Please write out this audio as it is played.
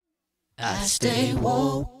I stay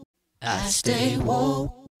woke. I stay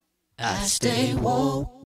woke. I stay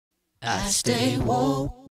woke. I stay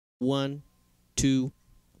woke. 1, 2,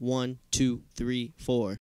 1, 2, 3,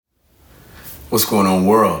 4. What's going on,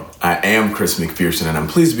 world? I am Chris McPherson, and I'm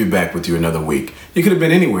pleased to be back with you another week. You could have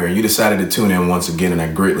been anywhere, and you decided to tune in once again, and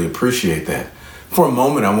I greatly appreciate that. For a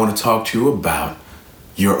moment, I want to talk to you about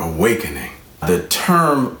your awakening. The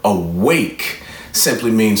term awake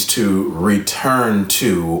simply means to return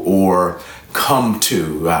to or come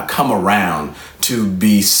around, to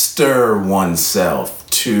bestir oneself,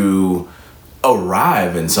 to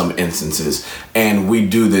arrive in some instances. And we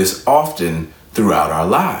do this often throughout our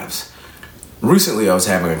lives. Recently, I was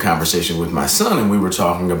having a conversation with my son, and we were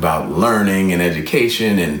talking about learning and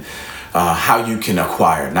education and how you can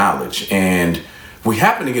acquire knowledge. And we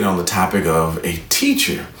happened to get on the topic of a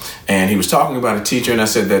teacher. And he was talking about a teacher, and I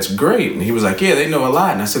said, that's great. And he was like, yeah, they know a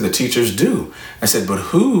lot. And I said, the teachers do. I said, but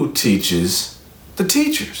who teaches the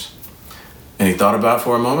teachers? And he thought about it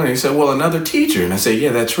for a moment, and he said, well, another teacher. And I said,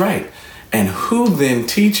 yeah, that's right. And who then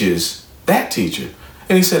teaches that teacher?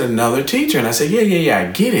 And he said, another teacher. And I said, yeah,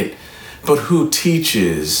 I get it. But who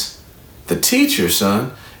teaches the teacher,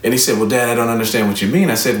 son? And he said, well, Dad, I don't understand what you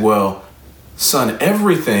mean. I said, well, son,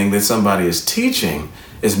 everything that somebody is teaching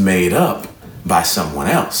is made up by someone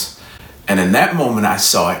else. And in that moment, I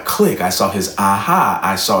saw it click. I saw his aha.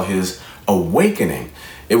 I saw his awakening.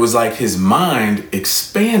 It was like his mind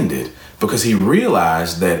expanded because he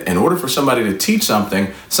realized that in order for somebody to teach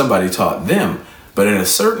something, somebody taught them. But at a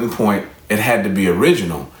certain point, it had to be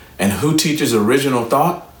original. And who teaches original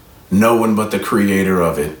thought? No one but the creator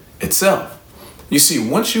of it itself. You see,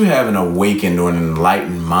 once you have an awakened or an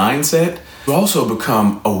enlightened mindset, you also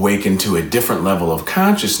become awakened to a different level of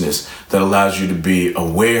consciousness that allows you to be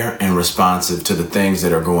aware and responsive to the things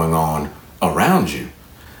that are going on around you.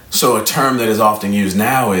 So a term that is often used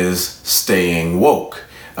now is staying woke,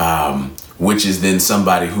 which is then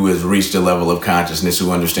somebody who has reached a level of consciousness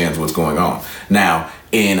who understands what's going on. Now,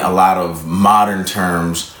 in a lot of modern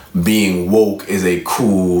terms, being woke is a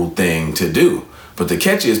cool thing to do. But the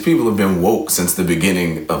catch is people have been woke since the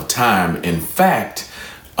beginning of time. In fact,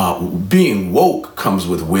 being woke comes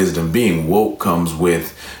with wisdom. Being woke comes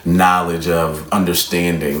with knowledge of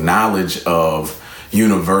understanding, knowledge of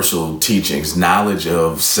universal teachings, knowledge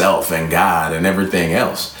of self and God and everything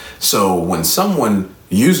else. So when someone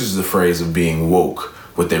uses the phrase of being woke,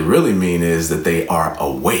 what they really mean is that they are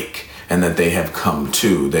awake and that they have come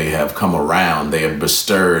to, they have come around, they have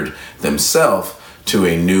bestirred themselves to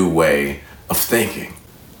a new way of thinking.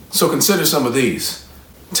 So consider some of these.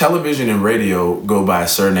 Television and radio go by a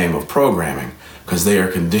surname of programming because they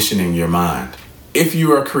are conditioning your mind. If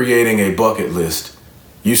you are creating a bucket list,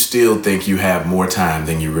 you still think you have more time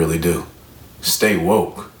than you really do. Stay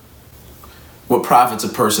woke. What profits a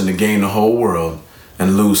person to gain the whole world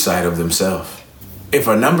and lose sight of themselves? If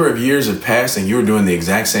a number of years have passed and you're doing the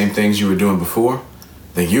exact same things you were doing before,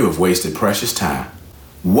 then you have wasted precious time.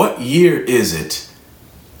 What year is it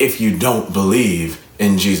if you don't believe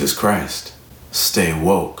in Jesus Christ? Stay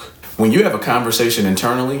woke. When you have a conversation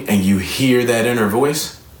internally and you hear that inner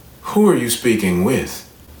voice, who are you speaking with?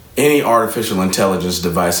 Any artificial intelligence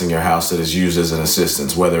device in your house that is used as an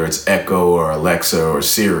assistant, whether it's Echo or Alexa or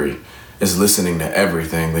Siri, is listening to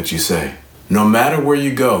everything that you say. No matter where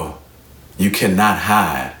you go, you cannot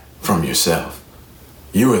hide from yourself.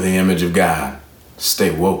 You are the image of God. Stay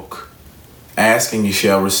woke. Ask and ye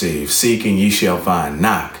shall receive. Seek and ye shall find.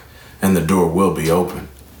 Knock and the door will be open.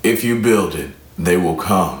 If you build it, they will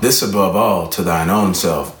come. This above all to thine own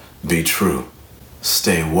self be true.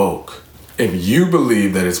 Stay woke. If you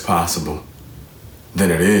believe that it's possible, then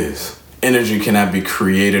it is. Energy cannot be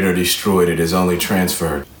created or destroyed. It is only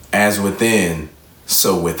transferred. As within,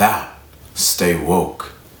 so without. Stay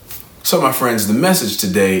woke. So my friends, the message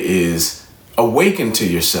today is awaken to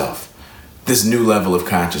yourself. This new level of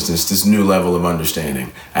consciousness, this new level of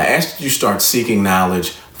understanding. I ask that you start seeking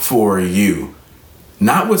knowledge for you.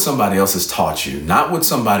 Not what somebody else has taught you, not what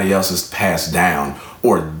somebody else has passed down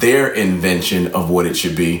or their invention of what it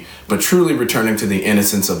should be, but truly returning to the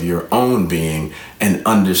innocence of your own being and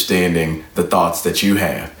understanding the thoughts that you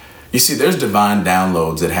have. You see, there's divine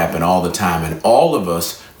downloads that happen all the time and all of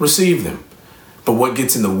us receive them. But what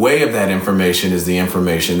gets in the way of that information is the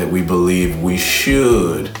information that we believe we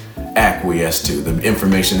should acquiesce to, the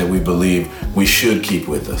information that we believe we should keep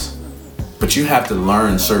with us. But you have to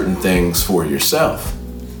learn certain things for yourself.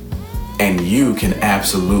 And you can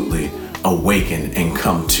absolutely awaken and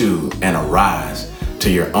come to and arise to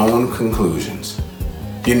your own conclusions.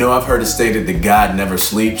 You know, I've heard it stated that God never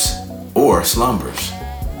sleeps or slumbers.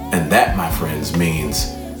 And that, my friends,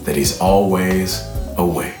 means that he's always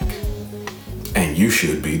awake. you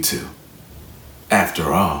should be too.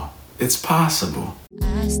 After all, it's possible.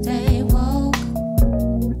 I stay woke.